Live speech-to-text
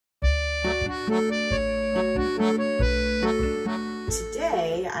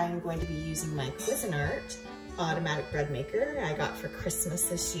Today I'm going to be using my Cuisinart automatic bread maker I got for Christmas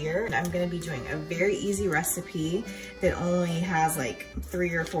this year. And I'm going to be doing a very easy recipe that only has like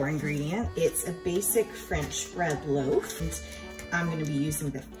 3 or 4 ingredients. It's a basic French bread loaf. And I'm going to be using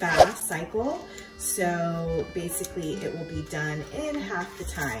the fast cycle. So basically it will be done in half the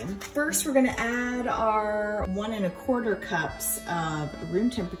time. First, we're going to add our 1 1/4 cups of room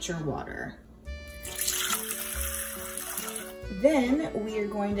temperature water. Then we are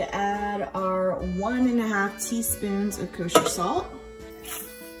going to add our 1 1/2 teaspoons of kosher salt.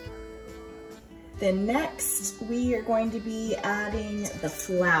 Then next we are going to be adding the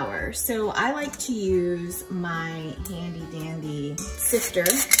flour. So I like to use my handy dandy sifter.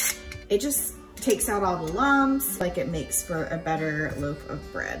 It just takes out all the lumps, like it makes for a better loaf of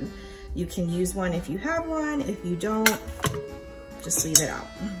bread. You can use one if you have one. If you don't, just leave it out.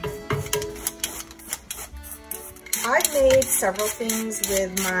 I've made several things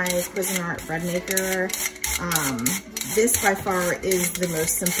with my Cuisinart bread maker. This by far is the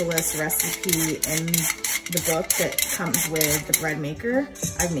most simplest recipe in the book that comes with the bread maker.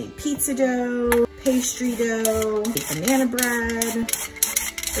 I've made pizza dough, pastry dough, banana bread.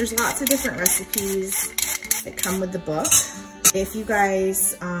 There's lots of different recipes that come with the book. If you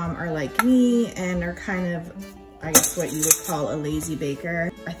guys are like me and are kind of, I guess what you would call a lazy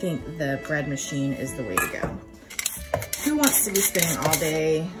baker, I think the bread machine is the way to go. Who wants to be spending all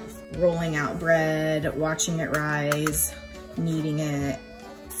day rolling out bread, watching it rise, kneading it?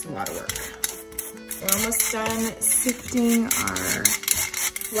 It's a lot of work. We're almost done sifting our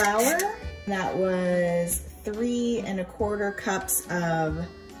flour. That was 3 1/4 cups of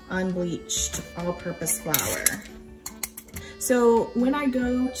unbleached all-purpose flour. So when I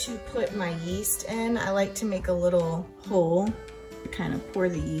go to put my yeast in, I like to make a little hole, kind of pour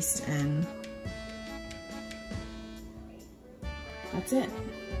the yeast in. That's it.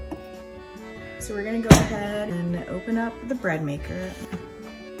 So we're gonna go ahead and open up the bread maker.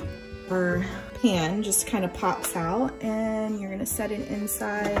 Our pan just kind of pops out and you're gonna set it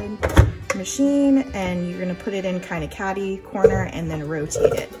inside the machine and you're gonna put it in kind of catty corner and then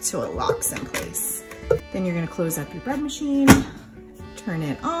rotate it so it locks in place. Then you're gonna close up your bread machine, turn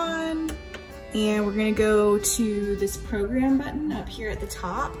it on, and we're gonna go to this program button up here at the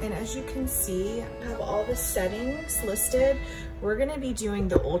top. And as you can see, I have all the settings listed. We're gonna be doing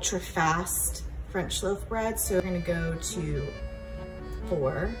the ultra fast French loaf bread. So we're gonna go to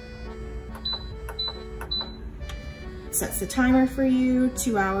 4. Sets the timer for you,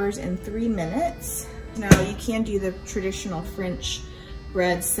 2 hours and 3 minutes. Now you can do the traditional French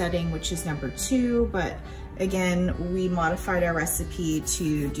bread setting, which is number 2, but again, we modified our recipe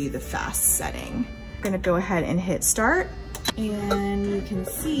to do the fast setting. I'm gonna go ahead and hit start, and you can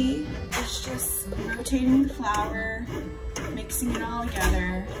see it's just rotating the flour, mixing it all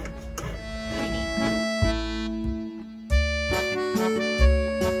together.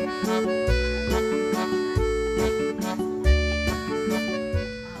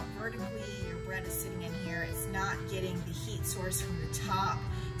 Vertically, your bread is sitting in here. It's not getting the heat source from the top.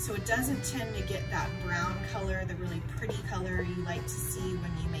 So it doesn't tend to get that brown color, the really pretty color you like to see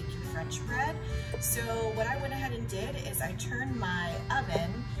when you make your French bread. So what I went ahead and did is I turned my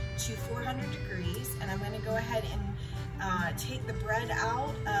oven to 400 degrees, and I'm gonna go ahead and take the bread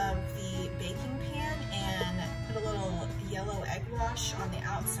out of the baking pan and put a little yellow egg wash on the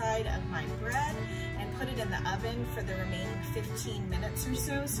outside of my bread and put it in the oven for the remaining 15 minutes or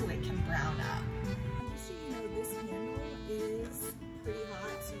so it can brown up. Just so you know, this handle is pretty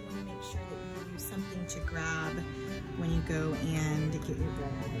hot, so you want to make sure that you use something to grab when you go and get your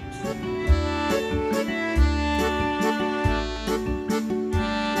bread out.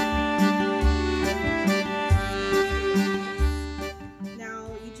 Now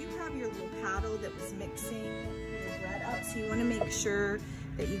you do have your little paddle that was mixing your bread up, so you want to make sure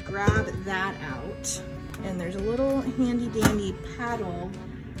that you grab that out. And there's a little handy dandy paddle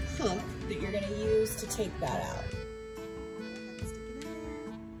hook that you're going to use to take that out.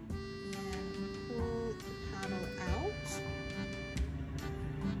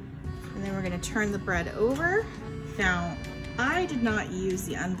 And then we're gonna turn the bread over. Now, I did not use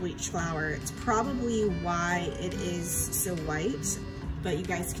the unbleached flour. It's probably why it is so white, but you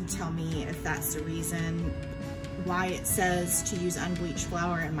guys can tell me if that's the reason why it says to use unbleached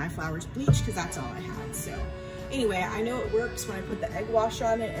flour and my flour's bleached, because that's all I had. So anyway, I know it works when I put the egg wash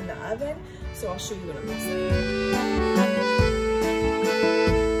on it in the oven, so I'll show you what it looks like.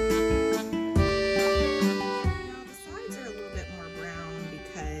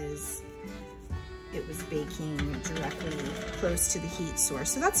 close to the heat source.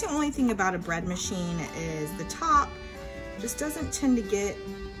 So that's the only thing about a bread machine, is the top just doesn't tend to get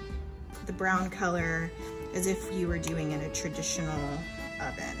the brown color as if you were doing in a traditional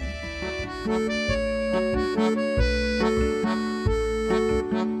oven.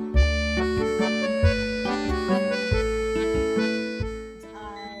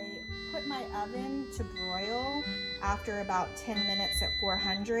 I put my oven to broil after about 10 minutes at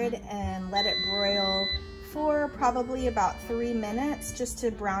 400 and let it broil for probably about 3 minutes just to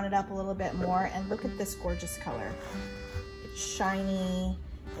brown it up a little bit more. And look at this gorgeous color. It's shiny,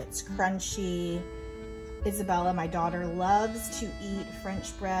 it's crunchy. Isabella, my daughter, loves to eat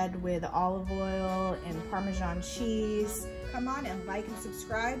French bread with olive oil and Parmesan cheese. Come on and like and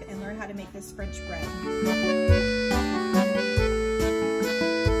subscribe and learn how to make this French bread.